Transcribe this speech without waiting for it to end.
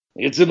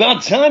It's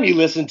about time you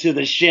listen to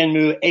the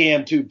Shenmue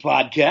AM2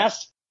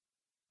 podcast.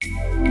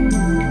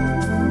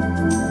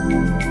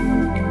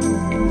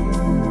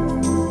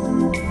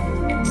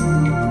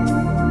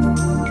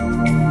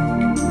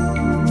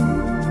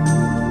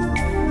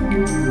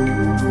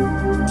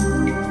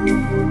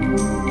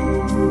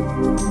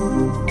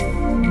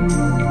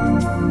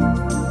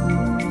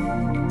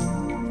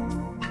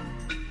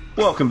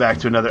 Welcome back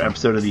to another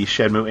episode of the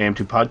Shenmue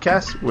AM2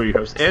 podcast. We're your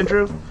hosts,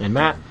 Andrew. And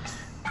Matt.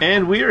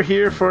 And we are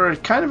here for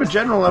kind of a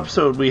general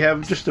episode. We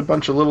have just a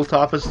bunch of little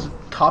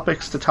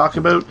topics to talk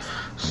about.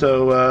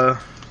 So,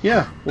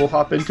 we'll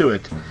hop into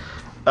it.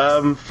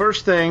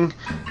 First thing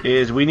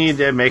is we need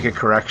to make a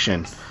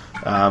correction.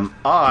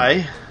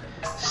 I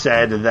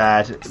said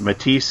that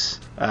Matisse,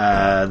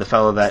 the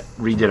fellow that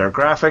redid our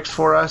graphics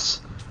for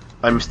us,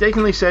 I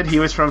mistakenly said he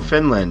was from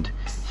Finland.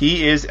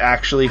 He is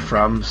actually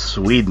from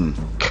Sweden.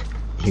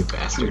 You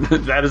bastard.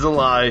 That is a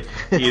lie.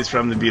 He is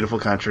from the beautiful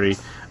country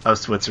of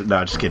Switzerland.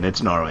 No, just kidding.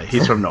 It's Norway.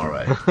 He's from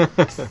Norway.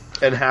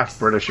 And half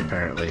British,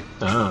 apparently.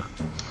 Oh.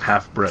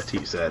 Half Brit,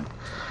 he said.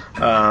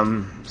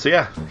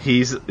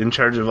 He's in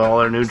charge of all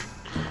our new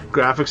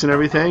graphics and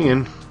everything,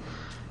 and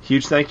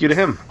huge thank you to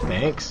him.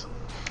 Thanks.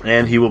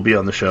 And he will be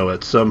on the show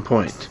at some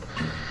point.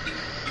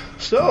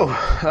 So,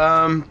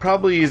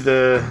 probably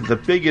the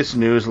biggest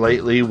news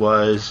lately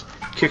was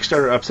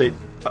Kickstarter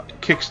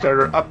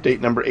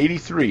update number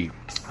 83.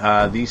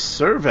 The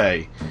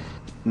survey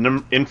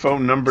info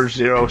number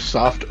 0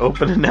 soft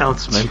open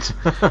announcement.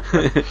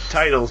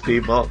 Titles,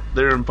 people,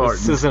 they're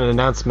important. This is an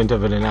announcement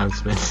of an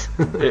announcement.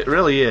 It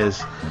really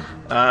is.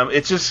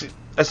 It's just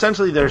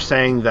essentially they're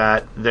saying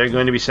that they're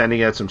going to be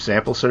sending out some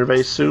sample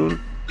surveys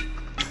soon.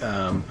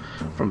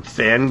 From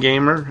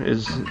Fangamer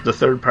is the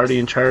third party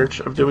in charge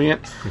of doing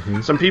it.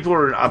 Mm-hmm. Some people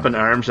were up in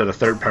arms that a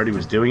third party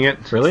was doing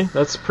it. Really?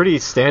 That's pretty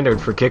standard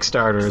for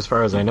Kickstarter as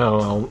far as I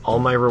know. All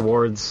my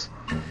rewards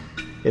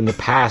in the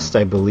past,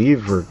 I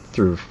believe, were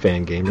through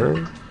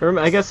Fangamer. Or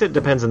I guess it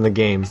depends on the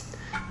game.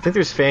 I think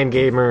there's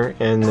Fangamer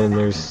and then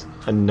there's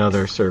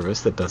another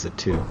service that does it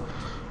too.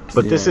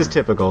 But this is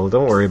typical.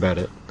 Don't worry about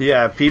it.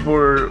 Yeah, people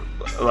were,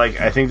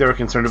 I think they were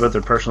concerned about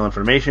their personal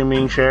information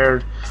being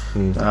shared.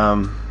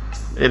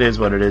 It is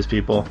what it is,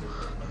 people.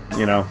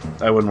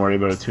 I wouldn't worry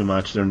about it too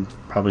much. They're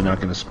probably not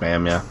going to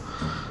spam you.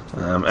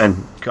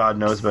 And God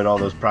knows about all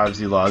those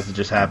privacy laws that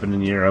just happened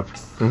in Europe.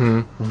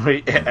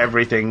 Mm-hmm.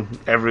 Everything,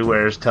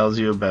 everywhere tells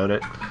you about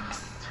it.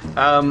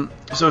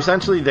 So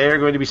essentially, they are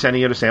going to be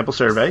sending out a sample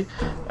survey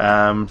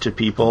to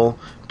people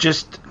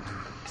just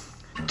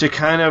to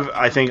kind of,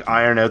 I think,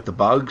 iron out the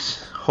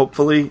bugs,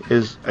 hopefully,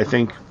 is, I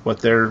think, what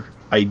their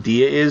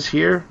idea is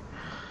here.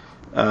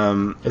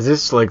 Is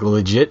this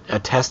legit a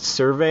test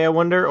survey, I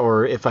wonder?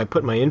 Or if I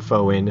put my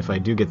info in, if I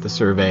do get the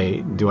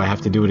survey, do I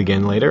have to do it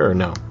again later or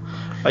no?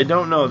 I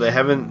don't know. They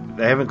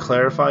haven't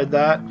clarified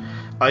that.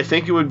 I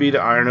think it would be to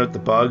iron out the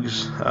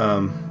bugs.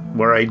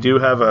 Where I do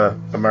have a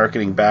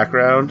marketing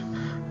background,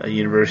 a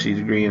university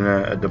degree and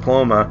a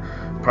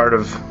diploma, part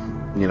of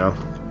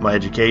my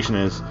education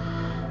is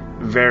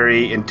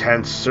very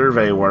intense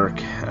survey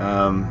work,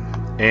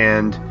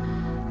 and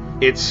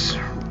it's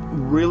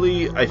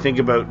really, I think,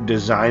 about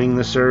designing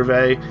the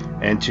survey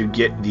and to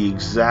get the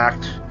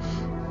exact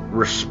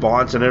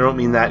response, and I don't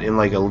mean that in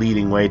a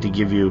leading way to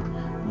give you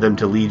them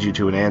to lead you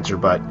to an answer,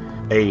 but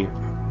a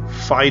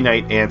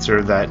finite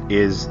answer that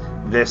is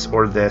this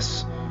or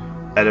this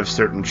out of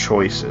certain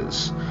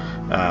choices.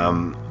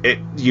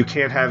 You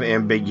can't have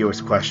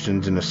ambiguous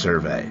questions in a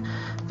survey.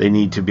 They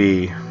need to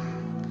be,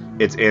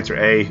 it's answer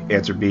A,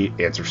 answer B,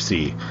 answer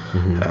C.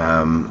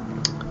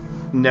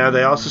 Mm-hmm. Now,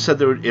 they also said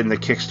there would, in the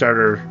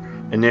Kickstarter,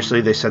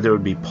 initially they said there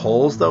would be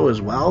polls, though,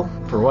 as well.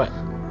 For what?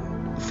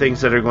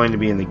 Things that are going to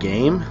be in the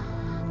game,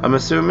 I'm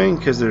assuming,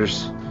 because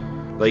there's,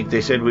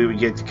 they said we would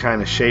get to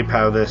kind of shape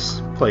how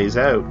this plays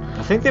out.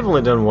 I think they've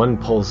only done one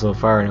poll so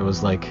far, and it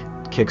was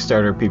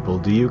Kickstarter people,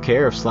 do you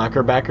care if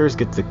Slacker backers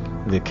get the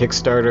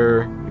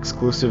Kickstarter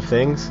exclusive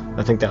things?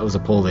 I think that was a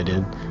poll they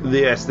did.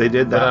 Yes, they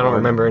did that. But I don't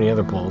remember any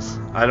other polls.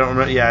 I don't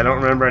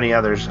remember any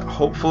others.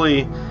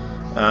 Hopefully,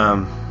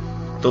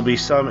 there'll be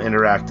some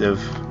interactive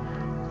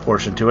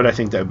portion to it. I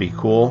think that would be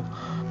cool.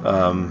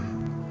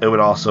 It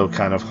would also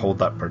kind of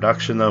hold up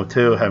production, though,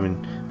 too,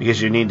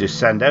 because you need to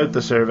send out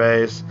the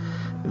surveys,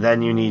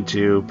 then you need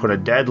to put a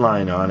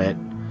deadline on it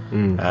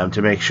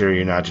to make sure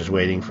you're not just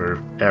waiting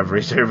for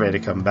every survey to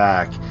come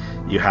back.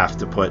 You have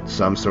to put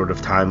some sort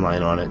of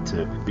timeline on it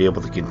to be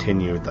able to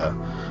continue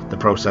the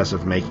process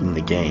of making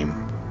the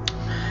game.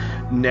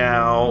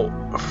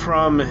 Now,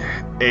 from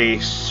a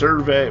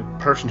survey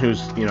person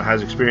who's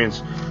has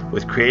experience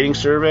with creating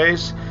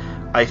surveys,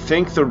 I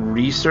think the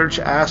research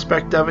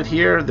aspect of it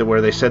here, where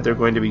they said they're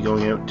going to be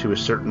going out to a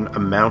certain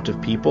amount of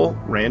people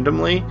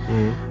randomly,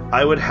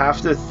 I would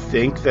have to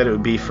think that it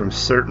would be from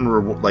certain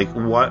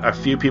a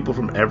few people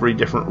from every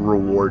different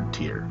reward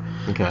tier.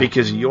 Okay.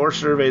 Because your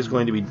survey is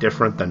going to be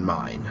different than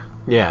mine.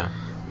 Yeah.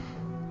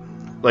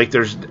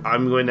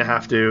 I'm going to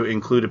have to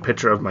include a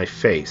picture of my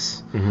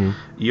face. Mm-hmm.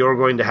 You're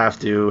going to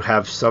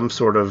have some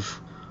sort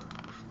of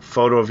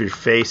photo of your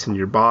face and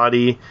your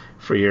body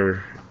for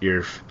your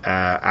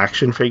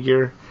action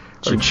figure,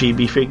 or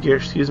chibi figure,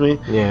 excuse me.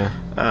 Yeah.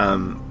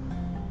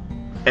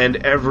 And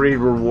every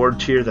reward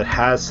tier that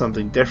has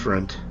something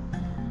different,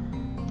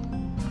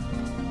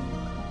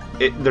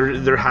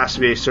 there has to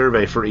be a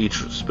survey for each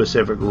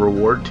specific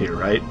reward tier,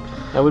 right?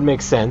 That would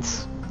make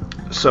sense.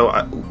 So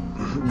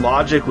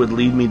logic would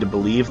lead me to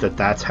believe that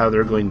that's how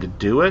they're going to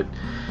do it.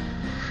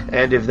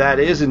 And if that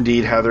is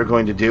indeed how they're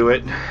going to do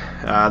it,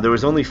 there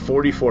was only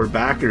 44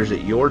 backers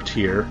at your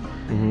tier,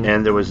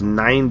 and there was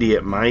 90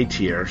 at my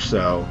tier.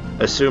 So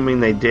assuming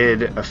they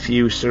did a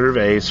few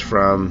surveys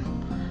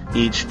from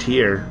each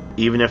tier,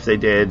 even if they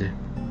did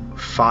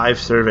 5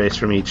 surveys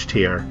from each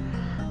tier,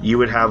 you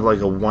would have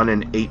like a 1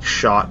 in 8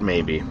 shot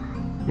maybe.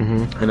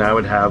 And I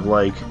would have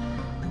like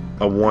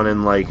a 1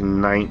 in like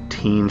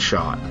 19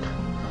 shot.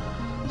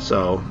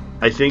 So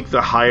I think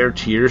the higher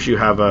tiers, you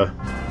have a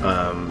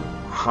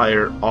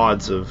higher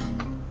odds of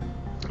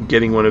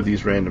getting one of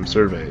these random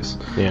surveys.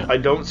 Yeah. I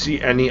don't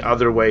see any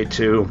other way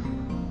to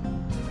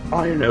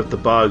iron out the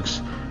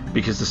bugs,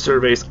 because the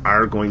surveys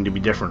are going to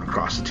be different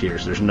across the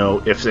tiers. There's no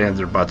ifs,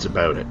 ands, or buts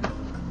about it.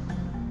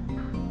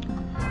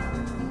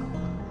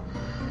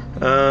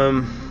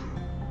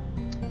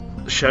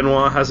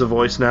 Shenhua has a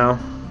voice now.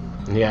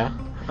 Yeah.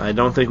 I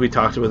don't think we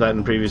talked about that in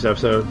the previous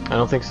episode. I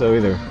don't think so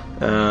either.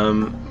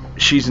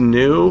 She's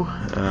new.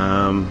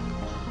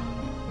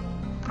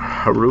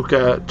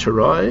 Haruka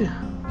Teroi?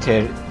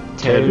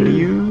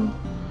 Teryu?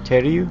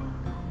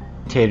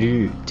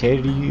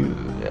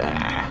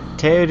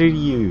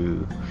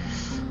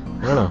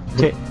 I don't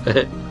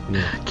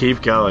know.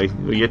 Keep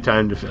going. We get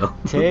time to fill.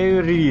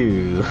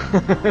 Teryu.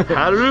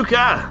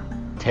 Haruka!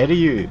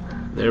 Teryu.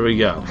 There we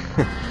go.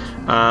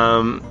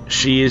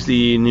 She is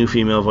the new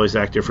female voice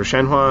actor for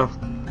Shenhua.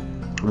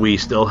 We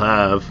still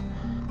have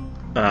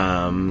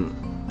Masaya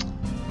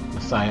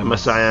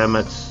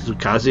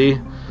Matsukaze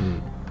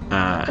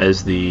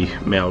as the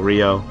male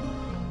Rio.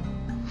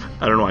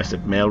 I don't know why I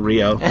said male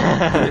Rio.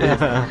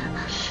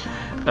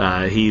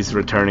 He's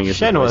returning as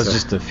Shenhua is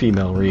just a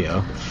female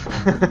Rio.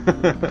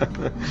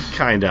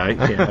 Kinda.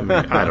 Yeah, I mean,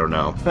 I don't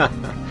know.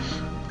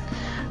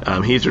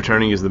 He's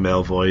returning as the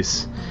male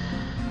voice.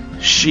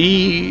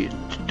 She,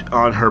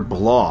 on her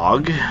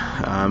blog,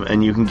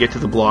 and you can get to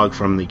the blog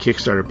from the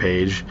Kickstarter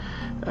page,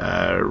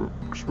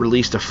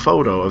 released a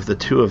photo of the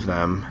two of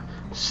them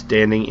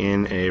standing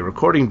in a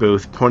recording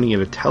booth pointing at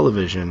a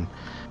television,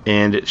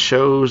 and it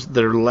shows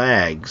their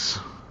legs.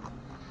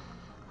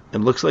 It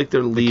looks like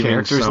they're leaving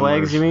characters' somewhere.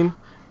 legs, you mean?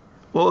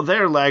 Well,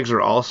 their legs are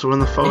also in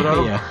the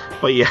photo. Yeah.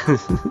 But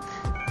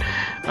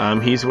yeah,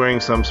 he's wearing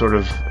some sort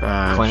of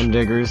clam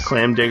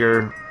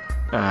digger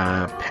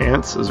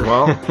pants as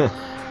well.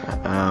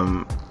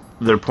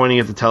 They're pointing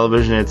at the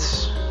television. I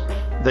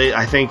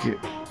think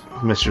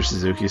Mr.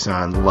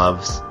 Suzuki-san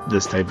loves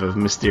this type of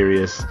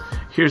mysterious,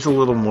 here's a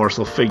little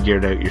morsel, figure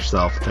it out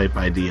yourself type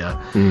idea.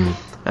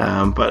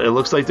 But it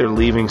looks like they're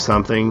leaving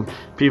something.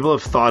 People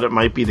have thought it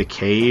might be the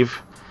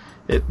cave.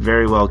 It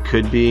very well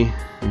could be.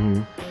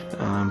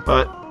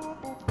 But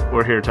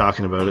we're here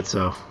talking about it,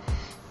 so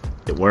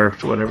it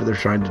worked, whatever they're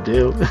trying to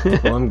do.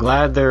 Well, I'm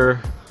glad they're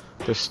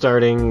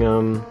starting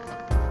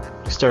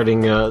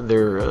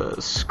their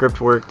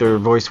script work, their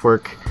voice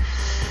work.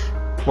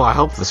 Well, I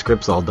hope the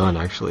script's all done,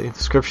 actually. The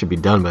script should be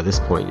done by this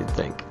point, you'd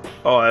think.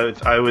 Oh,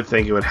 I would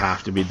think it would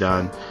have to be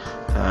done.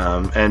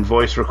 And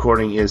voice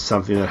recording is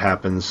something that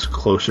happens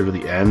closer to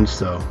the end,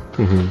 so...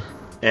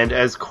 And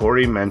as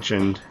Corey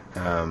mentioned,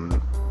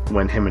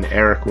 when him and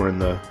Eric were in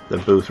the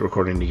booth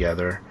recording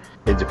together,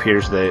 it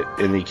appears that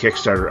in the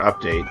Kickstarter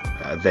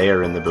update, they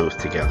are in the booth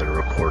together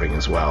recording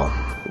as well.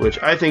 Which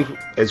I think,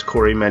 as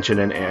Corey mentioned,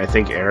 and I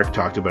think Eric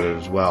talked about it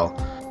as well,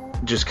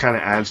 just kind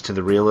of adds to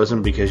the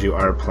realism because you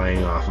are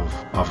playing off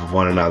of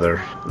one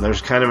another. And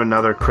there's kind of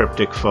another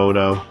cryptic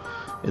photo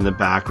in the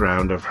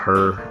background of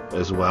her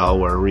as well,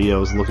 where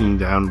Rio's looking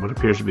down what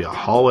appears to be a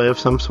hallway of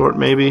some sort,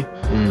 maybe.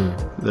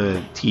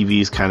 The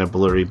TV's kind of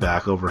blurry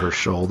back over her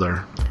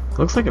shoulder.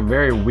 Looks like a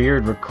very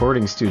weird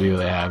recording studio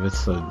they have.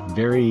 It's a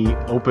very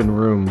open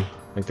room.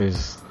 Like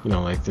there's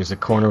a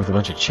corner with a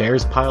bunch of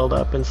chairs piled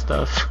up and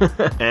stuff.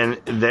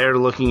 And they're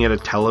looking at a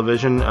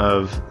television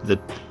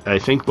I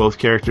think both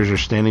characters are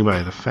standing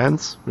by the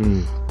fence.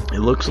 It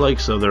looks like,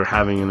 so they're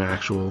having an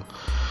actual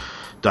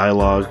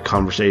dialogue,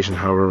 conversation,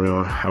 however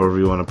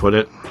you want to put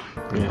it.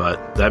 Yeah.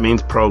 But that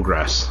means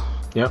progress.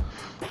 Yep.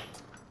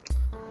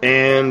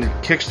 And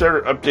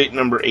Kickstarter update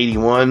number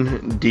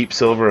 81, Deep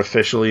Silver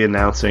officially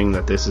announcing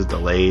that this is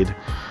delayed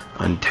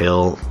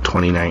until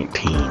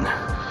 2019.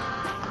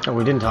 Oh,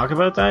 we didn't talk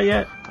about that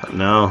yet?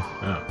 No.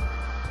 Oh.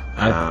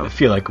 I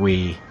feel like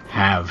we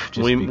have.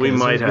 Just we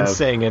might have been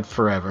saying it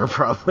forever,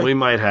 probably. We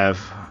might have.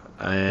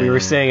 We were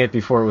saying it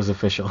before it was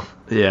official.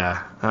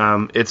 Yeah.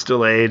 It's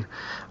delayed.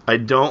 I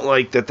don't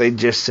like that they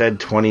just said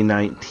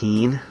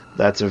 2019.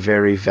 That's a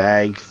very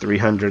vague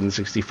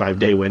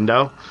 365-day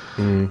window.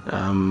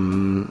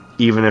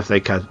 Even if they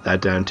cut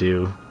that down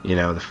to,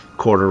 the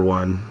quarter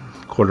 1,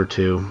 quarter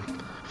 2,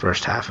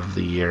 first half of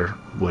the year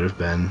would have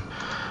been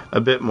a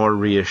bit more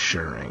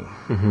reassuring.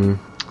 Mm-hmm.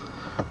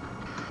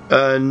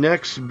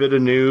 Next bit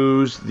of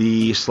news,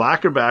 the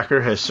Slacker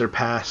backer has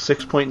surpassed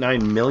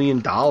 $6.9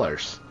 million.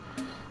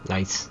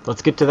 Nice.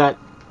 Let's get to that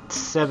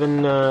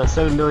 7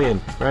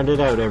 million. Round it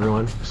out,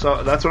 everyone.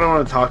 So that's what I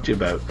want to talk to you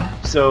about.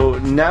 So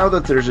now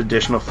that there's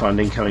additional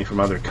funding coming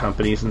from other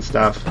companies and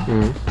stuff,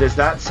 does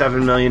that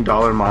 $7 million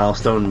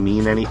milestone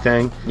mean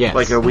anything? Yes.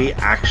 Like, are we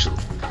actually...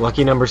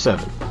 Lucky number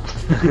 7.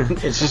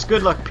 It's just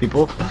good luck,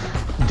 people.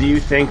 Do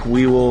you think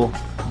we will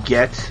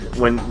get,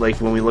 when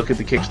we look at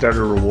the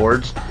Kickstarter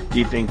rewards, do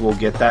you think we'll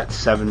get that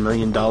 $7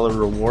 million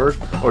reward?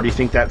 Or do you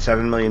think that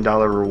 $7 million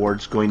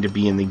reward's going to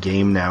be in the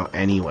game now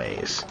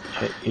anyways?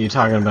 Are you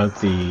talking about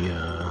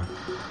the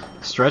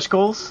stretch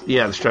goals?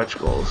 Yeah, the stretch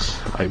goals.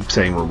 I'm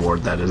saying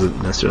reward, that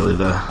isn't necessarily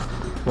the...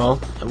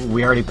 Well,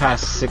 we already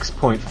passed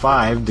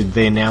 6.5. Did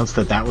they announce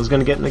that was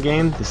going to get in the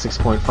game? The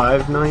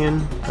 6.5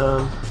 million?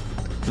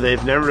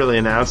 They've never really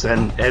announced,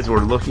 and as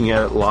we're looking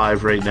at it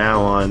live right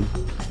now on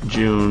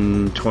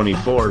June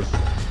 24th,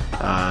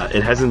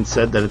 it hasn't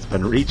said that it's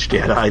been reached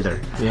yet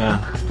either.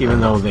 Yeah, even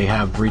though they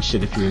have reached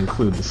it if you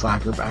include the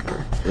Slacker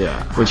backer.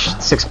 Yeah. Which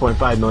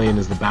 6.5 million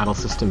is the battle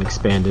system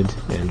expanded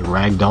and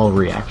ragdoll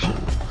reaction.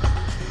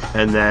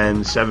 And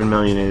then 7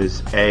 million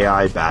is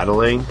AI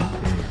battling.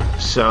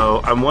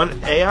 So I'm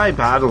AI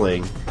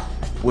battling,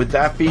 would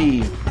that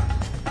be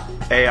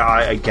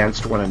AI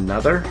against one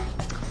another?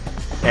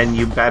 And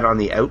you bet on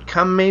the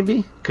outcome,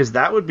 maybe? Because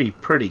that would be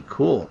pretty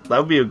cool. That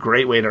would be a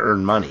great way to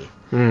earn money.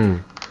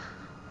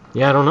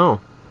 Yeah, I don't know.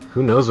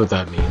 Who knows what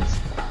that means?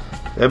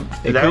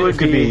 It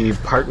could be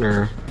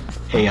partner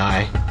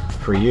AI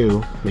for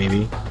you,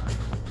 maybe.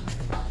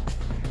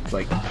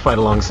 Like, fight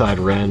alongside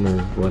Ren or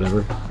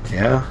whatever.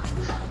 Yeah.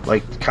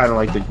 Kind of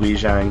like the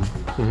Guizhang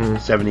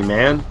 70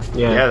 man.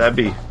 Yeah, that'd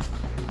be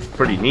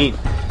pretty neat.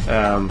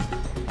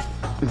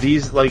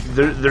 These, they're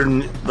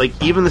even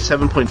the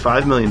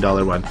 $7.5 million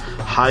one,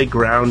 high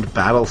ground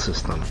battle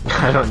system.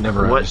 I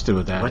never understood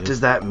what that is. What does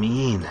that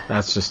mean?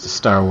 That's just a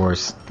Star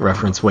Wars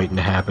reference waiting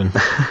to happen.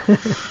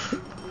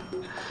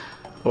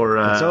 Or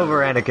it's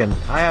over, Anakin.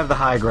 I have the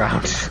high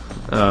ground.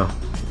 Oh.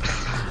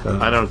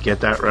 I don't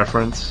get that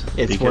reference.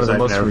 It's one of the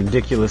most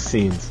ridiculous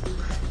scenes.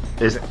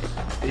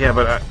 Yeah,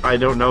 but I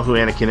don't know who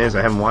Anakin is.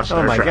 I haven't watched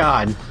Star Trek. Oh my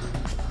god.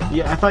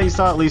 Yeah, I thought you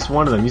saw at least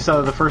one of them. You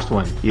saw the first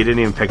one. You didn't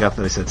even pick up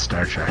that I said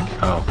Star Trek.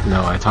 Oh,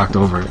 no, I talked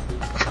over it.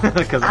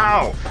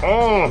 Ow!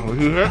 Oh,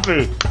 he hit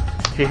me.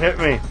 He hit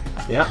me.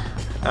 Yeah.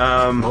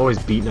 I'm always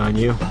beating on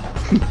you.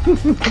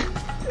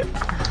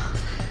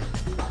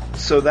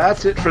 So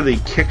that's it for the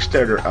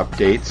Kickstarter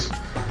updates.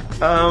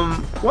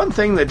 One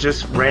thing that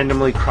just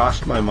randomly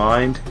crossed my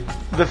mind,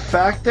 the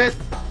fact that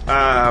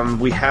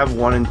we have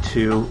 1 and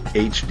 2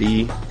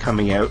 HD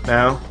coming out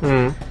now,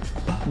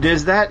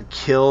 does that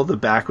kill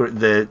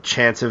the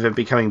chance of it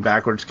becoming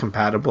backwards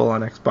compatible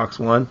on Xbox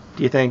One,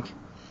 do you think?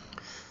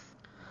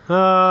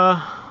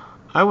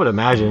 I would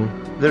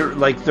imagine. There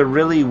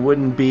really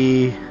wouldn't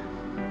be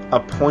a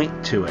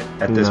point to it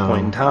at this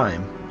point in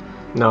time.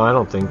 No, I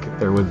don't think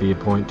there would be a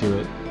point to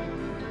it.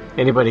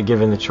 Anybody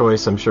given the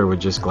choice, I'm sure, would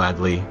just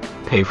gladly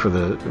pay for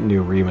the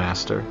new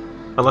remaster.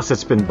 Unless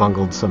it's been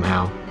bungled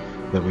somehow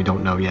that we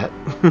don't know yet.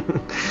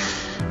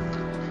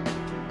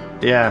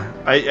 Yeah,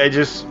 I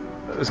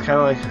was kind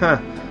of like,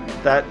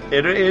 that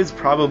it is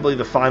probably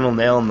the final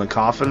nail in the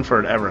coffin for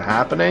it ever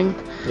happening.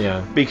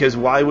 Yeah. Because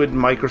why would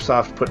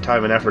Microsoft put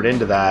time and effort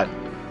into that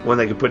when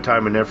they could put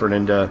time and effort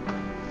into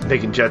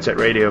making Jet Set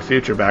Radio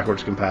Future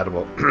backwards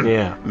compatible?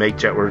 Yeah. Make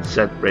Jet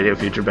Set Radio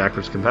Future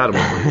backwards compatible,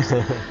 please.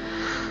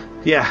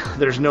 Yeah,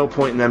 there's no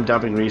point in them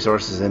dumping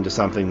resources into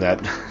something that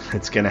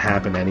it's going to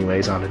happen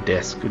anyways on a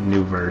disc, a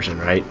new version,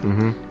 right?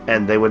 Mm-hmm.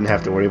 And they wouldn't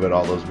have to worry about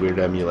all those weird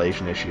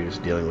emulation issues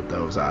dealing with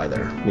those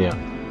either. Yeah.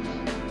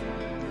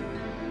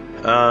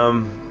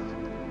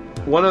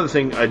 One other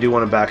thing I do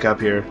want to back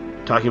up here,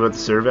 talking about the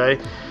survey.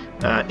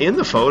 In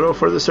the photo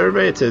for the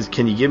survey, it says,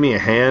 "Can you give me a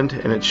hand?"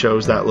 And it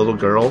shows that little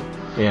girl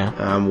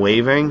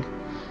waving.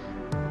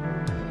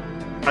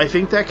 I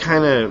think that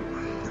kind of...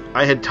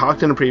 I had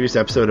talked in a previous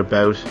episode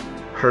about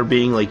her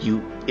being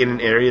you in an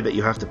area that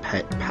you have to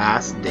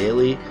pass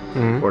daily,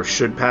 or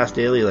should pass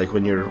daily, like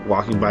when you're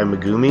walking by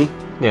Megumi.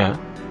 Yeah.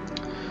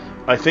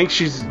 I think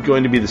she's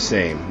going to be the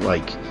same.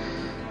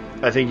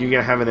 I think you're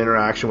going to have an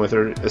interaction with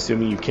her,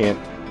 assuming you can't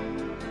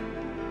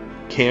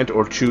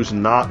or choose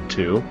not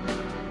to.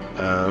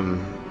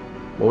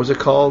 What was it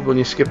called when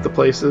you skip the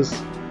places?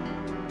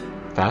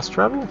 Fast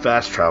travel?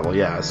 Fast travel,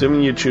 yeah.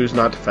 Assuming you choose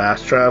not to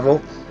fast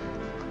travel,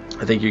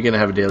 I think you're going to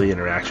have a daily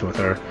interaction with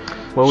her.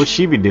 What would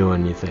she be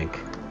doing, you think?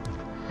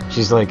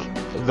 She's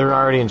they're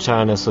already in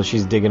China, so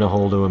she's digging a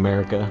hole to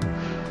America.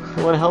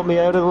 You want to help me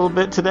out a little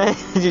bit today?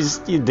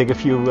 you dig a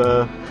few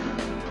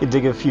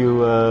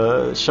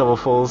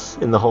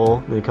shovelfuls in the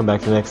hole, then you come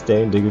back the next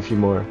day and dig a few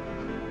more.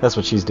 That's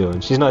what she's doing.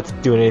 She's not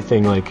doing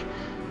anything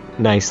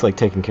nice, like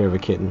taking care of a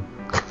kitten.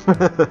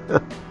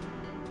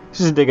 She's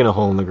just digging a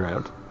hole in the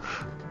ground.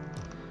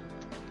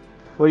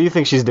 What do you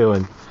think she's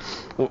doing?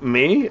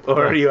 Me?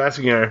 Or are you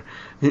asking her?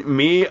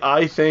 Me,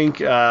 I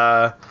think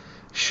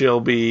she'll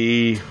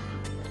be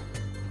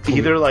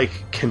either like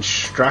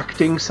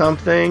constructing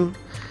something,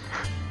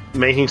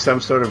 making some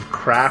sort of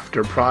craft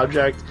or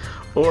project,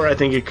 or I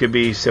think it could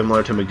be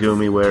similar to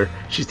Megumi where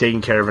she's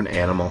taking care of an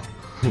animal.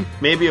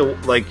 Maybe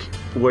like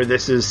where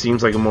this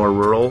seems like a more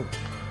rural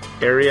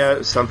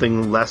area,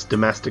 something less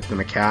domestic than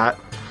a cat.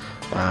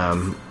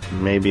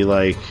 Maybe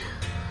like...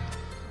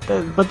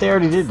 But they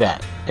already did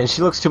that, and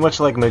she looks too much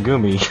like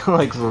Megumi.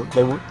 Like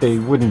they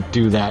wouldn't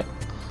do that,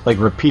 like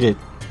repeat it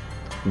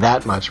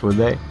that much, would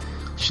they?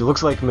 She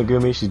looks like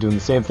Megumi. She's doing the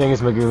same thing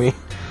as Megumi.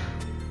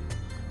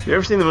 Have you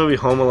ever seen the movie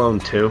Home Alone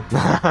 2?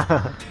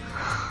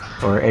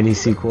 Or any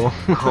sequel?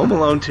 Home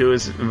Alone 2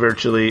 is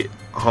virtually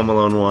Home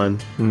Alone 1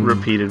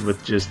 repeated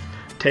with just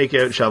take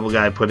out shovel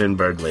guy, put in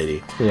bird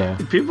lady. Yeah.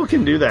 People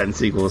can do that in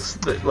sequels.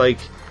 Like,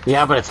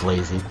 yeah, but it's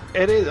lazy.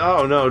 It is.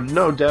 Oh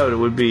no doubt it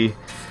would be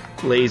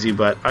lazy,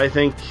 but I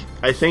think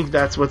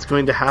that's what's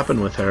going to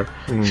happen with her.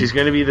 She's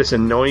going to be this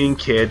annoying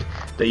kid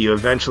that you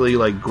eventually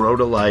like grow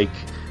to like,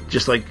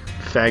 just like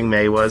Fang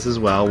Mei was as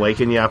well,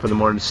 waking you up in the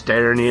morning,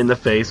 staring you in the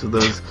face with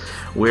those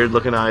weird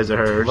looking eyes of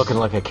hers. Looking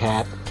like a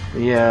cat.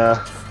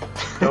 Yeah.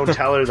 Don't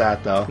tell her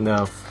that though.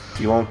 No.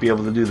 You won't be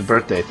able to do the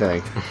birthday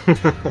thing.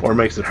 Or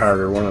makes it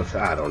harder.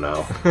 I don't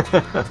know.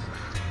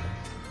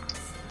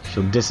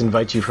 She'll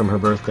disinvite you from her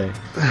birthday.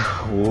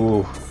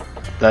 Ooh.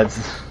 That's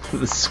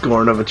the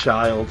scorn of a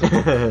child.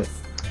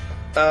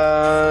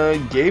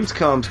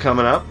 Gamescom's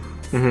coming up.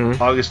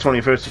 August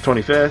 21st to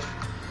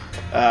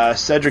 25th.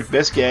 Cedric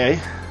Biscay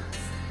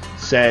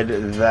said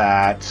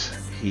that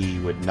he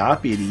would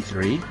not be at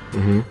E3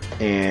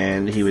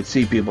 and he would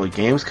see people at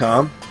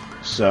Gamescom.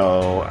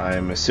 So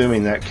I'm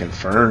assuming that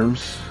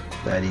confirms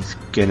that he's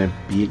gonna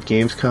be at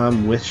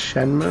Gamescom with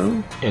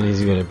Shenmue. And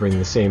he's gonna bring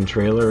the same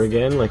trailer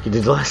again like he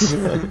did last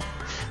time.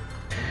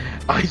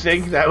 I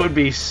think that would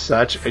be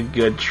such a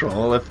good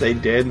troll if they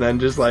did, and then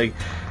just like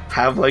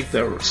have like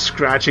the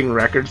scratching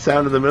record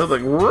sound in the middle,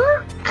 like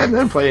Whoop! And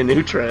then play a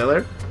new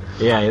trailer.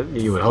 Yeah,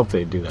 you would hope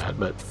they'd do that,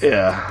 but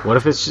yeah. What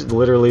if it's just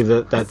literally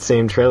that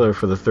same trailer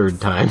for the third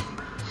time?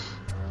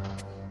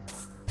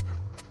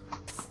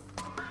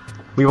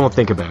 We won't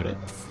think about it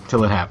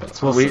till it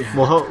happens.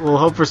 We'll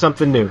hope for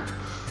something new.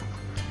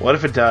 What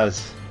if it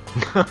does?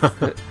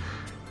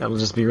 That'll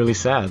just be really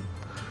sad.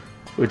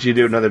 Would you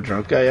do another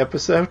drunk guy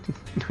episode?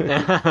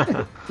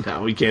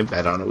 No, we can't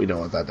bet on it. We don't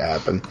want that to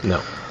happen.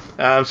 No.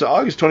 So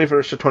August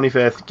 21st to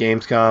 25th,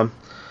 Gamescom.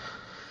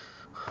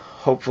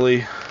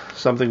 Hopefully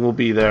something will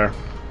be there.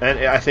 And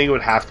I think it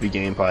would have to be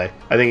gameplay.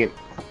 I think it...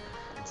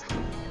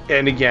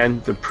 And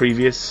again, the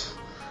previous...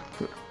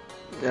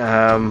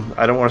 I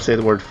don't want to say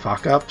the word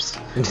fuck-ups,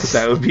 because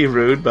that would be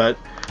rude, but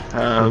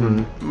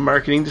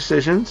marketing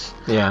decisions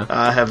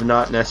have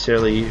not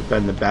necessarily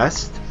been the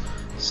best.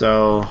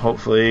 So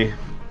hopefully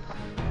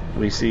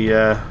we see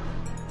an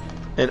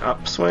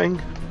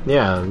upswing.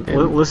 Yeah,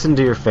 listen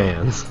to your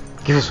fans.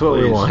 Give us what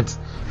we want.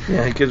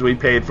 Yeah, because we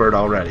paid for it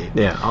already.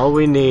 Yeah, all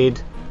we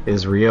need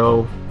is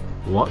Ryo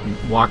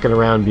walking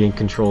around being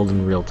controlled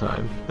in real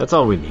time. That's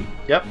all we need.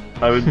 Yep,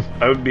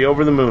 I would be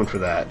over the moon for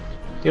that.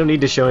 You don't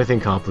need to show anything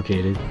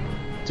complicated.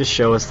 Just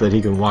show us that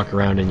he can walk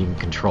around and you can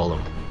control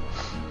him.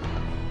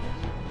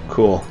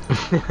 Cool.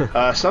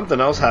 Something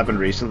else happened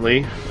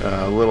recently.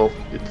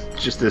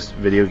 It's just this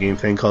video game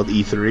thing called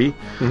E3.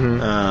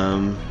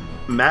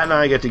 Matt and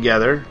I got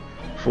together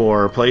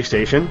for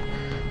PlayStation.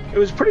 It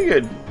was pretty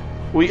good.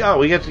 We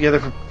got together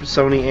for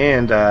Sony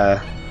and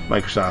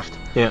Microsoft.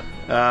 Yeah.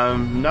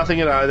 Nothing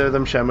at either of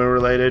them Shenmue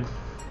related.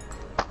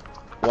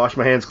 Wash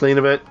my hands clean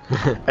of it.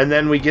 And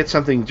then we get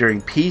something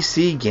during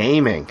PC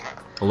gaming.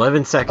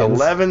 11 seconds.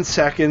 11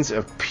 seconds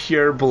of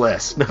pure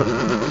bliss.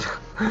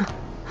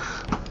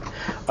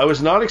 I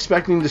was not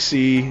expecting to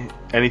see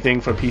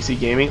anything from PC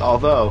gaming,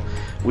 although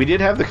we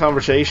did have the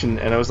conversation,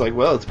 and I was like,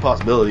 well, it's a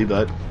possibility,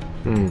 but,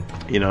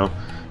 you know,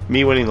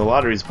 me winning the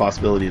lottery is a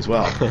possibility as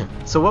well.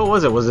 So what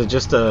was it? Was it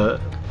just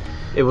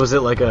was it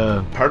like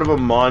a... part of a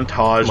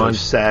montage of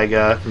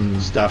Sega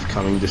stuff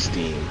coming to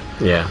Steam.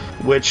 Yeah.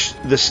 Which,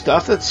 the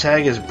stuff that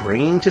Sega's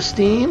bringing to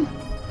Steam,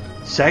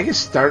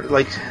 Sega's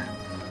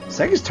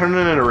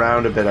turning it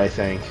around a bit, I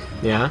think.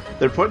 Yeah?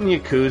 They're putting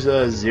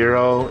Yakuza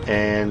 0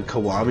 and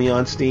Kiwami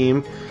on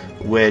Steam,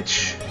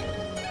 which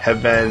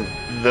have been...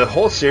 the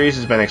whole series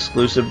has been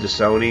exclusive to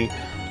Sony,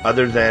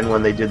 other than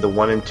when they did the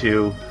 1 and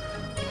 2,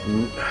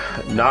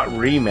 not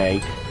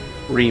remake,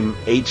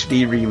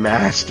 HD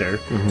remaster,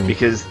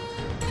 because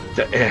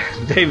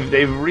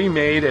they've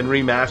remade and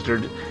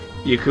remastered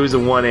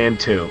Yakuza 1 and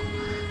 2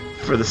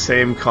 for the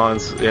same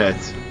console. Yeah,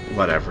 it's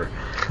whatever.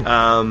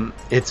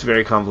 It's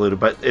very convoluted,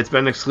 but it's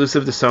been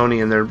exclusive to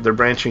Sony, and they're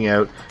branching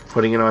out,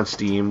 putting it on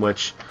Steam,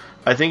 which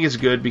I think is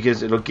good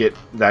because it'll get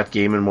that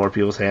game in more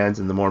people's hands,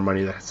 and the more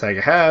money that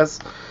Sega has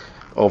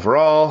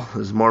overall,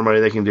 there's more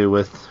money they can do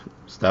with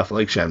stuff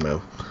like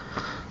Shenmue.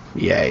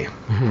 Yay.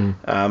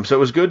 So it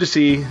was good to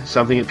see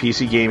something at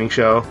PC Gaming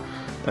Show.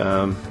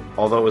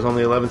 Although it was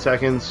only 11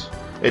 seconds,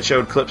 it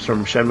showed clips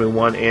from Shenmue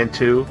 1 and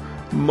 2,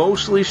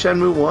 mostly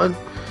Shenmue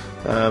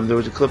 1. There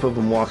was a clip of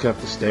him walking up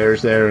the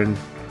stairs there, and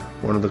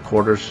one of the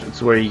quarters.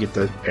 It's where you get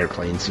the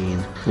airplane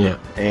scene. Yeah.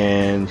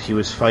 And he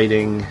was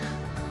fighting.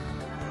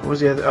 What was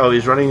the other? Oh, he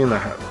was running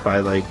by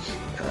like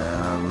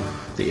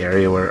the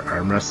area where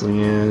arm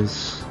wrestling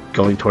is,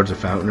 going towards a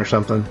fountain or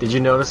something. Did you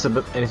notice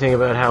anything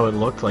about how it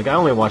looked? Like, I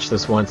only watched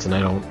this once, and I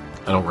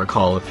don't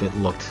recall if it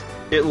looked.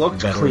 It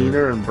looked better.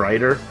 Cleaner and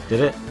brighter.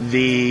 Did it?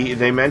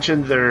 They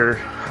mentioned their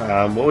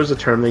what was the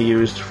term they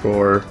used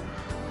for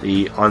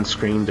the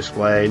on-screen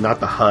display? Not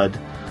the HUD.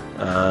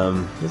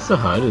 It's the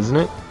HUD, isn't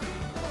it?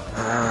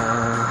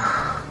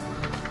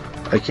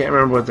 I can't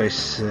remember what they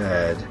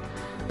said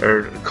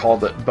or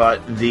called it,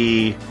 but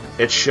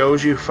it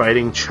shows you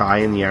fighting Chai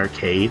in the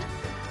arcade,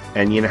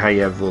 and you know how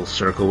you have the little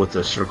circle with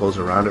the circles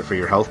around it for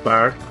your health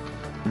bar?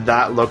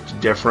 That looked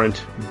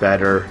different,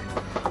 better,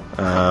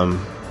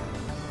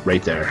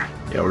 right there.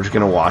 Yeah, we're just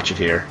gonna watch it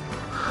here.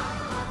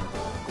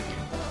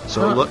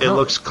 So it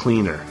looks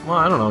cleaner. Well,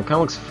 I don't know. It kind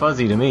of looks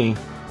fuzzy to me.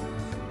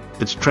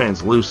 It's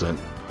translucent.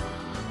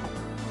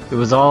 It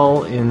was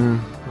all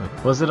in...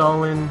 Was it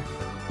all in...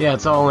 Yeah,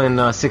 it's all in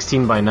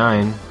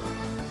 16:9.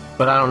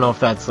 But I don't know if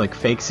that's like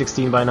fake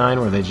 16:9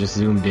 where they just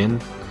zoomed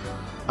in.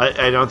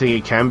 I don't think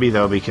it can be,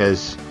 though,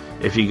 because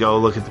if you go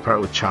look at the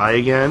part with Chai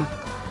again,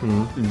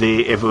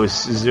 if it was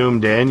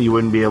zoomed in, you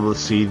wouldn't be able to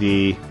see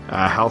the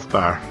health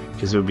bar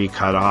because it would be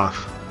cut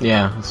off.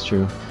 Yeah, that's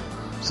true.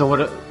 So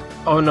what...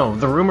 Oh no,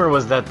 the rumor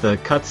was that the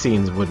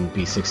cutscenes wouldn't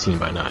be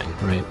 16:9,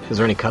 right? Is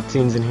there any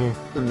cutscenes in here?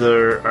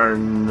 There are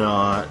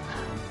not.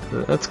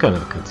 That's kind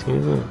of a cutscene,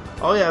 isn't it?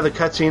 Oh yeah, the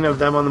cutscene of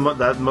them on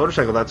that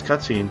motorcycle, that's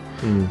cutscene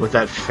with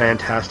that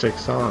fantastic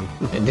song.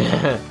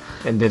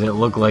 And did it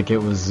look like it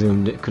was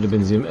zoomed? It could have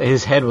been zoomed.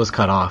 His head was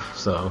cut off,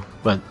 so...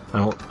 But I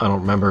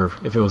don't remember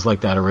if it was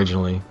like that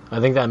originally. I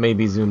think that may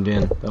be zoomed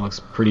in. That looks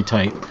pretty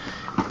tight.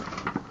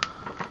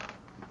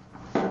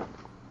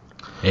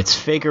 It's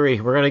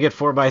fakery. We're gonna get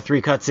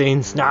 4x3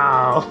 cutscenes.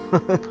 No!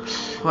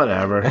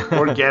 Whatever.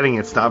 We're getting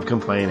it. Stop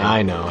complaining.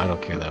 I know. I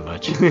don't care that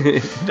much.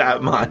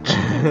 That much.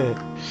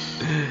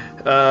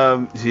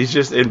 He's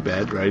just in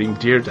bed writing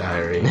Dear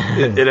Diary.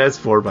 It has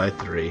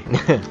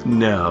 4x3.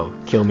 No.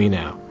 Kill me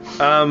now.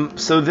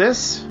 So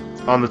this,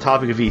 on the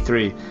topic of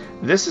E3,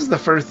 this is the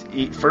first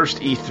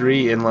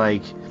E3 in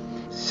like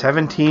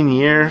 17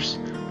 years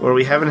where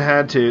we haven't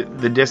had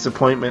the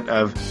disappointment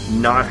of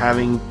not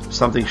having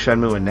something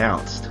Shenmue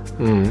announced.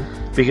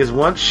 Because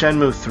once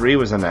Shenmue 3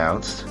 was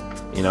announced,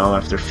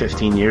 after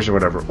 15 years or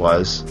whatever it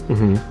was,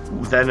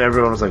 then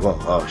everyone was like, well,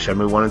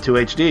 Shenmue 1 and 2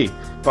 HD.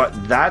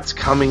 But that's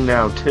coming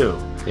now too.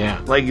 Yeah.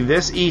 Like,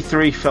 this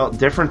E3 felt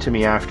different to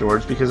me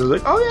afterwards because I was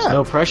like, oh yeah.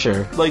 No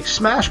pressure. Like,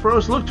 Smash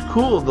Bros. Looked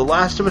cool. The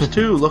Last of Us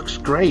 2 looks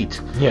great.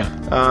 Yeah.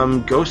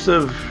 Ghost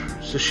of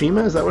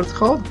Tsushima, is that what it's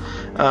called?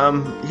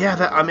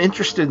 I'm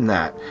interested in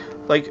that.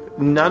 Like,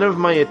 none of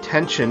my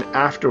attention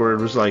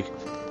afterward was like,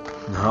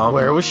 no.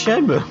 Where was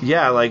Shenmue?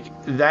 Yeah, like,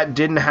 that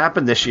didn't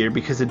happen this year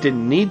because it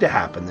didn't need to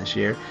happen this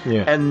year.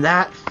 Yeah. And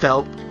that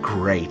felt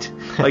great.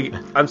 Like,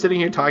 I'm sitting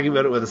here talking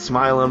about it with a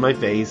smile on my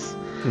face,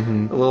 a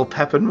little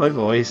pep in my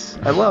voice.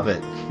 I love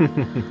it.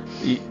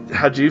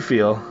 How'd you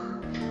feel?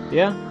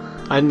 Yeah.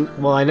 I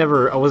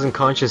wasn't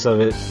conscious of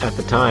it at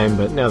the time,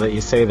 but now that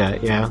you say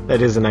that, yeah,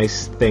 that is a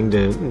nice thing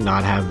to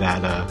not have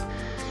that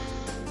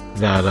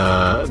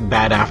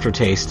bad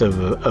aftertaste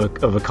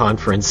of a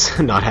conference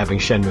not having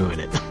Shenmue in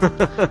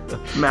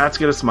it. Matt's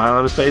got a smile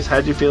on his face.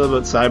 How'd you feel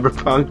about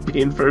Cyberpunk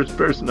being first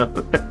person?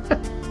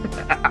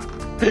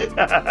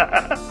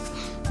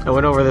 I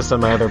went over this on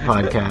my other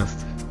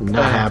podcast.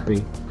 Not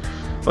happy.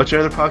 What's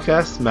your other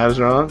podcast? Matt is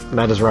Wrong?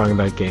 Matt is Wrong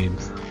about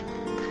games.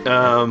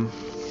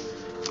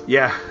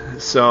 Yeah,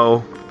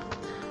 so...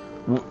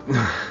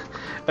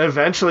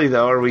 Eventually,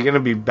 though, are we going to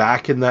be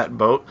back in that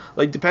boat?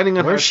 Like, depending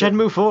on... Where's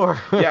Shenmue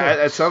 4? Yeah,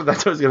 that's what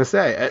I was going to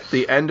say. At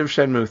the end of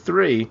Shenmue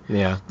 3,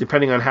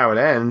 depending on how it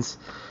ends,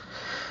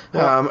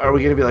 are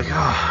we going to be like,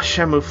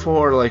 Shenmue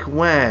 4, like,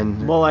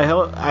 when? Well, I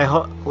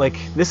hope, like,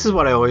 this is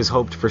what I always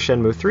hoped for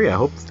Shenmue 3.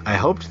 I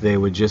hoped they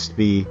would just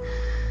be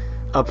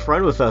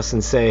upfront with us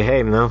and say,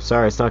 hey, no,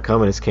 sorry, it's not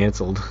coming, it's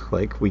canceled.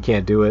 Like, we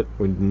can't do it.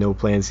 We have no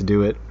plans to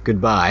do it.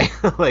 Goodbye.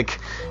 Like,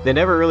 they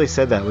never really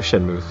said that with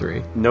Shenmue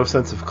 3. No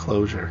sense of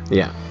closure.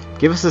 Yeah.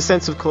 Give us a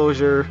sense of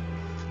closure,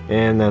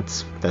 and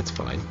that's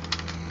fine.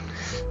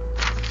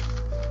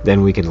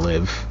 Then we can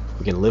live.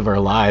 We can live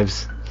our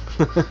lives.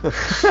 We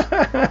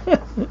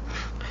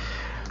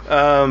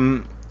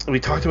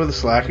talked about the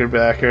Slacker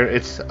backer.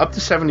 It's up to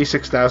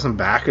 76,000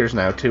 backers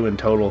now, too, in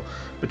total,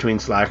 between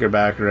Slacker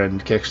backer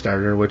and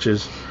Kickstarter, which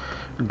is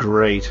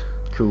great.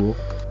 Cool.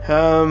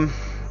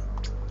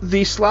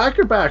 The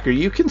Slacker backer,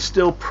 you can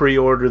still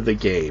pre-order the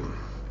game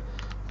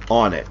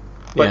on it.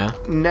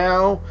 But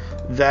now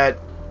that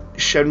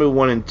Shenmue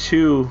 1 and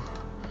 2...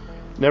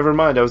 Never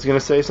mind, I was going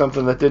to say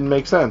something that didn't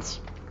make sense.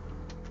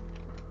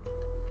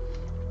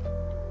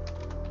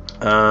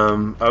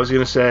 I was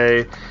going to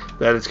say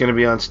that it's going to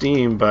be on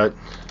Steam, but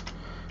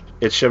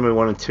it's Shenmue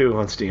 1 and 2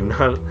 on Steam.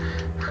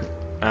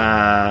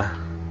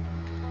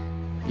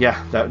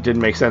 Yeah, that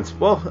didn't make sense.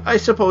 Well, I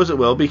suppose it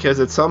will, because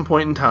at some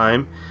point in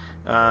time,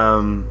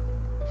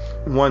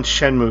 once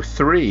Shenmue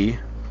 3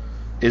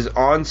 is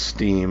on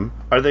Steam,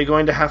 are they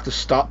going to have to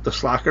stop the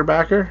Slacker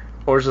backer?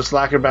 Or is the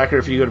Slacker backer,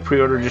 if you go to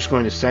pre-order, just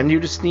going to send you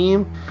to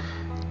Steam?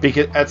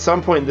 Because at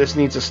some point, this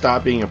needs to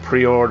stop being a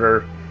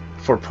pre-order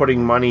for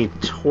putting money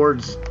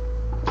towards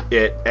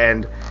it,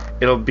 and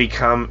it'll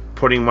become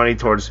putting money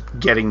towards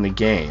getting the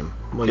game,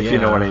 if you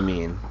know what I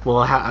mean. Well,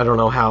 I don't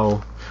know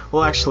how...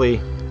 Well,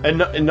 actually...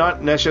 And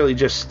not necessarily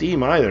just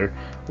Steam either,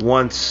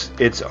 once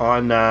it's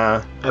on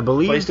I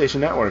believe, PlayStation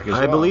Network as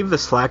well. I believe the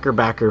Slacker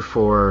backer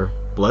for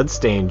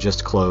Bloodstained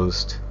just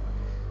closed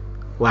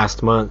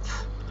last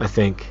month, I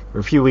think, or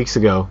a few weeks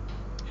ago,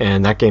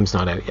 and that game's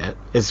not out yet.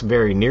 It's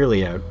very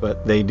nearly out,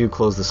 but they do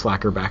close the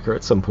Slacker backer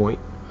at some point.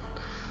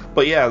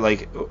 But yeah,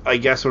 like, I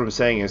guess what I'm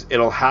saying is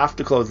it'll have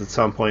to close at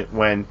some point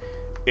when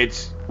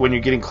you're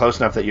getting close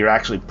enough that you're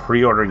actually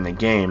pre-ordering the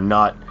game,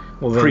 not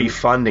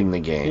pre-funding the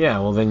game. Yeah,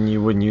 well then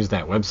you wouldn't use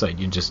that website.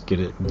 You'd just get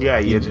it. Yeah,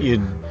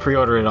 you'd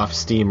pre-order it off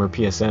Steam or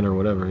PSN or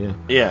whatever.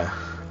 Yeah.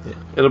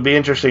 It'll be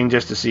interesting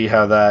just to see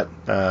how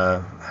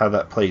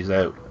that plays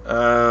out.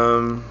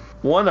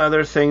 One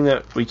other thing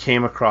that we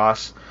came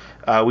across,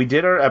 we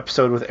did our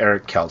episode with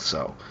Eric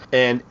Kelso,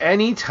 and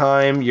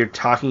anytime you're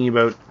talking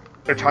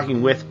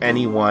with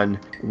anyone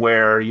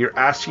where you're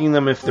asking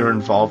them if they're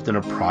involved in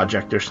a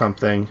project or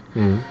something,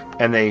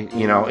 and they,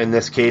 in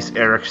this case,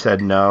 Eric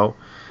said no.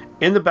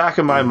 In the back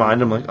of my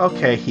mind, I'm like,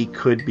 okay, he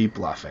could be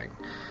bluffing.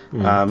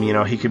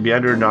 He could be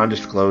under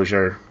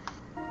non-disclosure.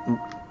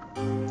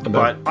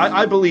 But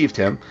I believed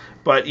him.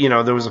 But,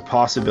 there was a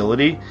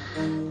possibility.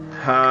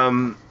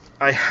 I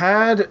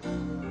had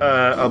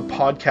a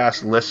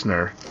podcast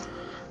listener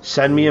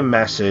send me a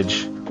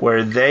message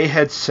where they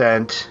had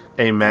sent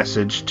a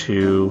message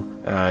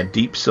to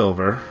Deep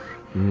Silver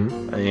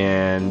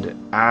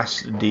and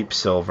asked Deep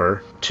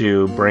Silver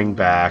to bring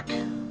back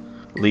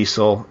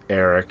Liesl,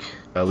 Eric,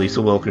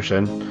 Liesl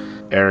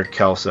Wilkerson, Eric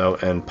Kelso,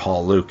 and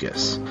Paul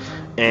Lucas.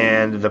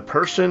 And the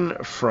person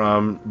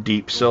from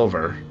Deep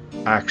Silver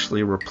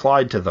actually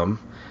replied to them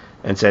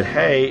and said,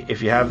 hey,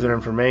 if you have their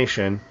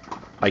information,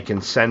 I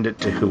can send it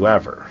to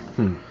whoever.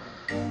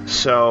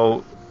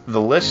 So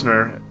the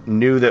listener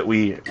knew that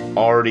we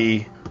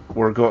already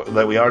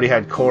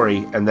had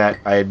Corey, and that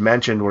I had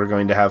mentioned we're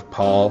going to have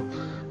Paul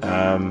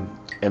and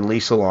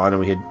Liesl on, and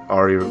we had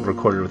already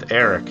recorded with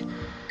Eric.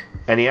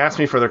 And he asked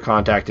me for their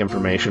contact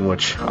information,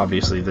 which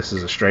obviously this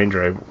is a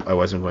stranger. I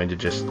wasn't going to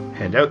just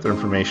hand out their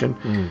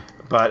information.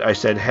 But I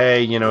said,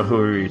 hey, who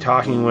are you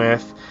talking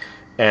with?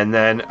 And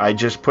then I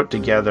just put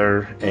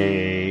together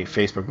a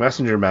Facebook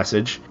Messenger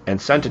message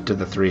and sent it to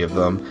the three of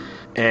them.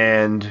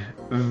 And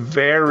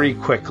very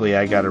quickly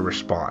I got a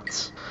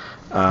response.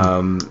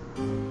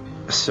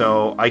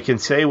 So I can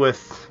say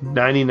with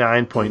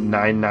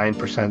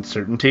 99.99%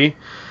 certainty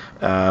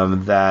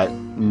that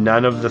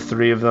none of the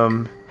three of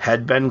them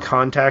had been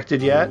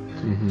contacted yet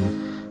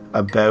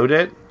about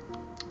it,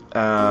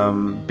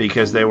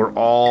 because they were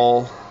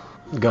all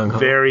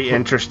very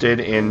interested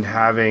in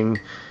having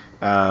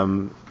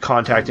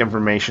contact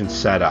information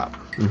set up,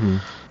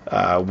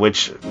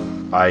 which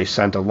I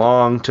sent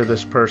along to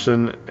this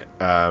person.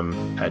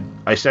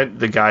 I sent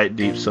the guy at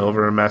Deep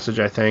Silver a message,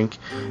 I think,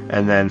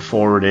 and then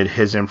forwarded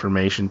his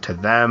information to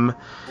them.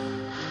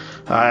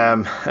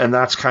 And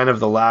that's kind of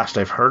the last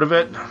I've heard of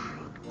it.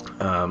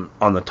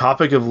 On the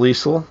topic of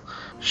Liesl,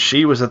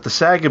 she was at the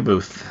Saga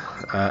booth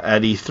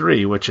at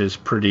E3, which is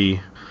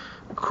pretty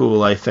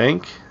cool, I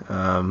think.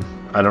 I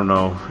don't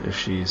know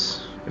if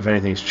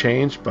anything's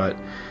changed, but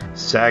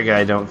Saga,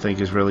 I don't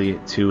think, is really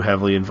too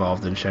heavily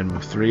involved in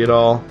Shenmue 3 at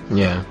all.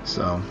 Yeah.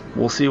 So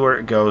we'll see where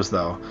it goes,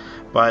 though.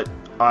 But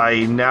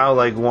I now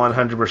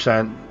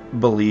 100%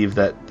 believe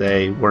that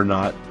they were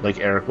not,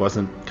 Eric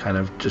wasn't kind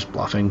of just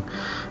bluffing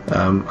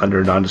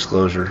under a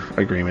non-disclosure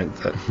agreement.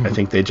 That I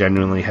think they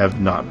genuinely have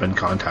not been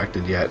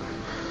contacted yet.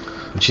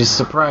 Which is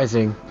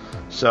surprising.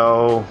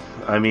 So,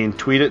 I mean,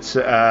 tweet it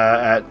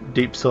at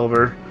Deep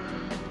Silver.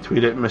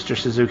 Tweet it, Mr.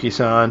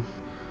 Suzuki-san.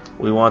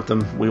 We want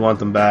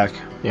them back.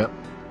 Yep.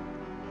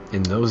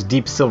 And those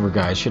Deep Silver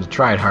guys should have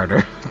tried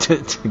harder to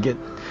get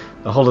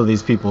a hold of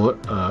these people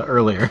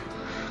earlier.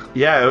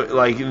 Yeah,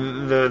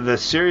 the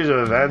series of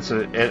events,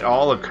 it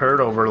all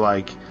occurred over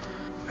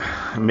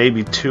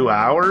maybe 2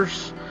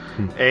 hours,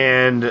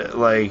 and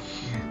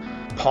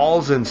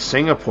Paul's in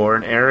Singapore,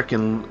 and Eric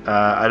and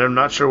I'm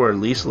not sure where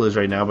Liesl is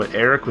right now, but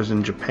Eric was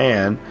in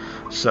Japan,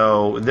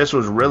 so this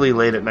was really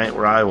late at night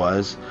where I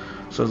was.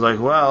 So I was like,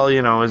 well,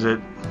 is it?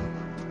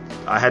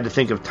 I had to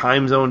think of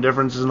time zone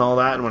differences and all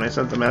that, and when I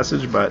sent the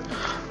message, but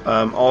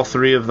all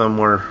three of them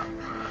were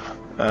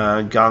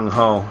gung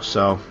ho.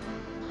 So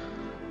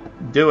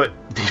do it,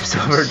 Deep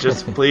Silver.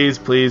 Just please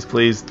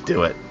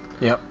do it.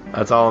 Yep.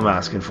 That's all I'm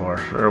asking for,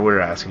 or we're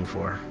asking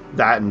for.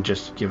 That, and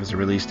just give us a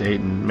release date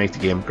and make the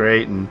game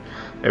great and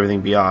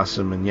everything be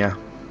awesome. And yeah,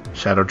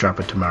 Shadow drop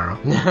it tomorrow.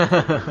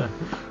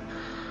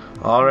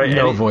 All right.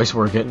 No voice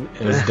work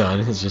is done.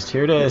 It's just,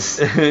 here it is.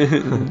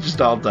 Just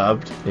all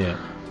dubbed. Yeah.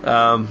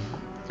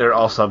 They're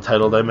all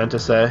subtitled, I meant to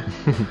say.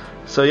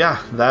 So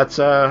yeah, that's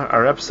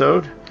our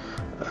episode.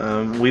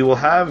 We will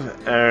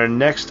have our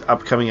next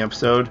upcoming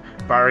episode,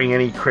 barring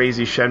any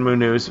crazy Shenmue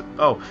news.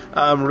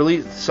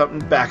 Release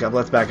something. Back up.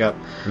 Let's back up.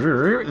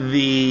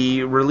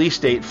 The release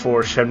date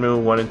for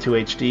Shenmue 1 and 2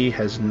 HD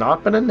has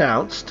not been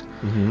announced.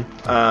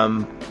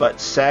 But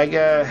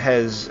Sega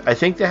has. I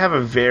think they have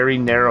a very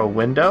narrow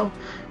window,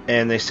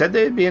 and they said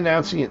they'd be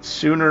announcing it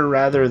sooner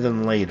rather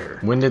than later.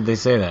 When did they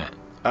say that?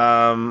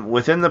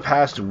 Within the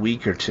past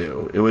week or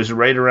two. It was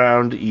right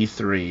around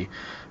E3.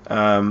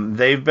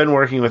 They've been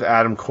working with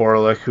Adam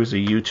Koralik, who's a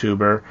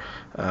YouTuber,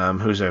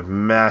 who's a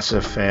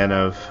massive fan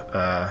of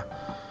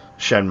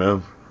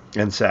Shenmue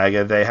and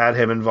Saga. They had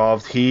him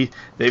involved.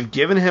 They've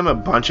given him a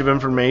bunch of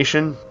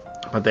information,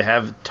 but they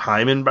have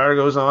time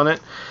embargoes on it.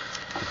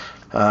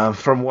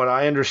 From what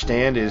I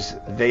understand is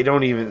they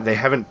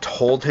haven't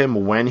told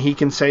him when he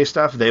can say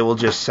stuff. They will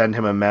just send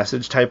him a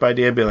message type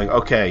idea, be like,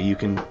 okay, you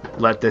can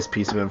let this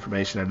piece of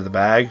information out of the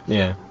bag.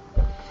 Yeah.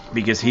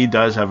 Because he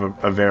does have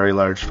a very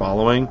large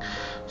following.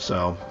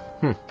 So,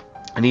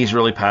 and he's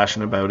really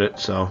passionate about it.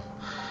 So,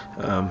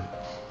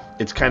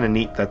 it's kind of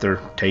neat that they're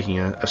taking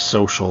a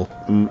social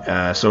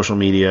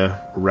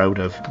media route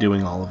of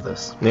doing all of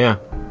this. Yeah.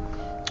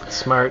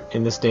 Smart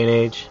in this day and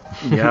age.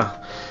 Yeah.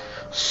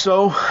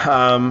 So,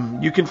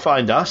 you can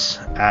find us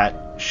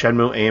at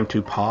Shenmue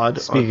AM2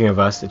 Pod. Speaking of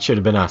us, it should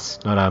have been us,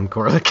 not Adam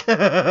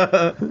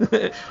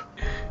Koralik.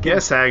 Yeah,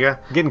 Saga.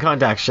 Get in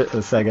contact,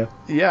 Sega.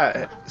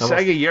 Yeah,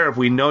 Saga Europe,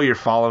 we know you're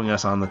following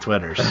us on the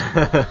Twitters.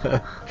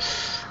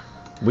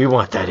 We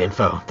want that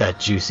info, that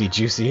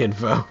juicy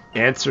info.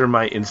 Answer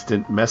my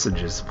instant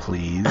messages,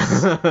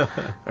 please.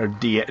 Or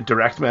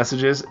direct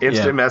messages.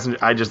 Instant message.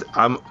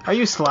 Are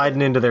you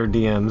sliding into their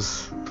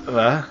DMs?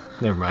 What?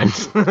 Never mind.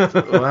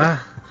 What?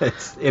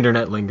 It's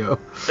internet lingo.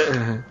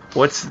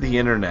 What's the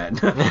internet?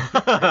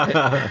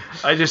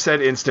 I just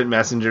said instant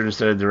messenger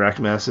instead of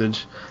direct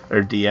message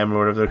or DM or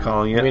whatever they're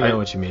calling it. We know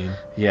what you mean.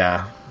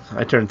 Yeah.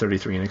 I turned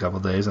 33 in a couple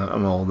of days.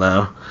 I'm old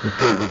now.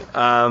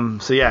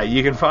 So yeah,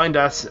 you can find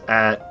us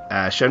at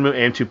Shenmue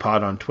AM2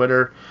 Pod on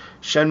Twitter,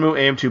 Shenmue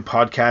AM2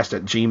 Podcast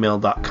at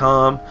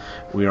gmail.com.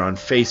 We are on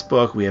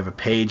Facebook. We have a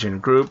page and a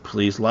group.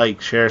 Please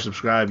like, share,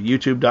 subscribe.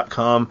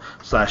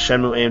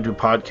 YouTube.com/Shenmue AM2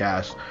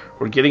 Podcast.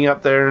 We're getting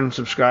up there in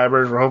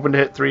subscribers. We're hoping to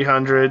hit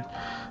 300.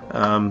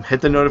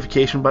 Hit the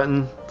notification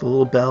button, the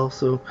little bell,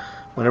 so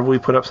whenever we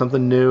put up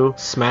something new.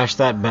 Smash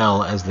that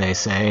bell, as they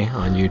say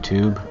on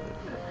YouTube.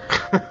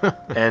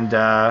 And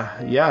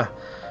yeah,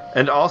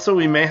 and also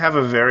we may have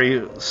a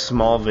very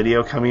small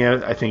video coming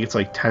out. I think it's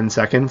like 10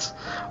 seconds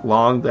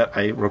long that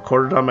I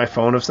recorded on my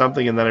phone of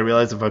something, and then I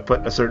realized if I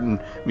put a certain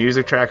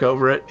music track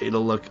over it,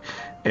 it'll look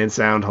and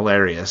sound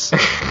hilarious.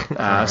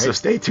 Right. So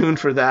stay tuned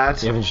for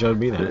that. You haven't showed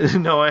me that.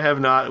 No, I have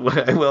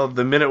not. I will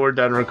the minute we're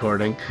done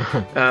recording.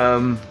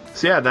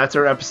 So yeah, that's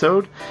our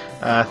episode.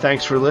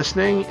 Thanks for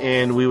listening,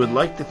 and we would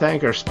like to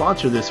thank our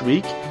sponsor this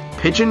week,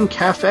 Pigeon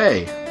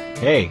Cafe.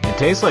 Hey, it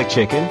tastes like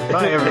chicken.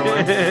 Bye,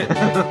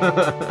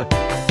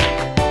 everyone.